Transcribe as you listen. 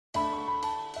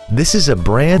This is a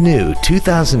brand new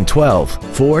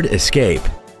 2012 Ford Escape.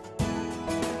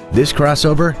 This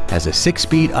crossover has a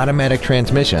 6-speed automatic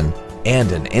transmission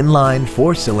and an inline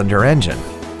 4-cylinder engine.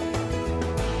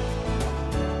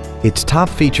 Its top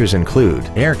features include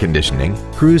air conditioning,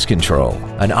 cruise control,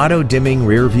 an auto-dimming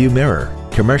rear-view mirror,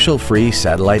 commercial-free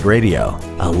satellite radio,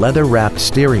 a leather-wrapped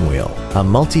steering wheel, a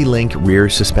multi-link rear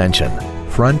suspension,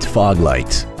 front fog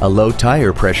lights, a low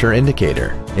tire pressure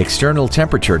indicator, external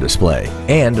temperature display,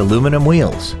 and aluminum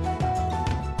wheels.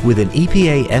 With an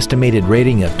EPA estimated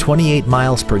rating of 28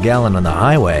 miles per gallon on the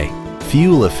highway,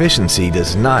 fuel efficiency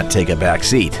does not take a back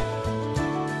seat.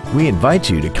 We invite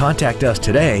you to contact us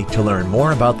today to learn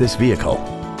more about this vehicle.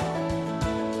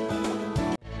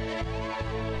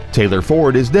 Taylor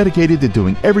Ford is dedicated to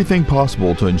doing everything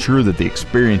possible to ensure that the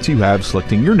experience you have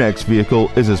selecting your next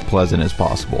vehicle is as pleasant as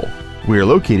possible. We are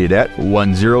located at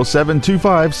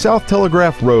 10725 South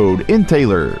Telegraph Road in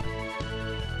Taylor.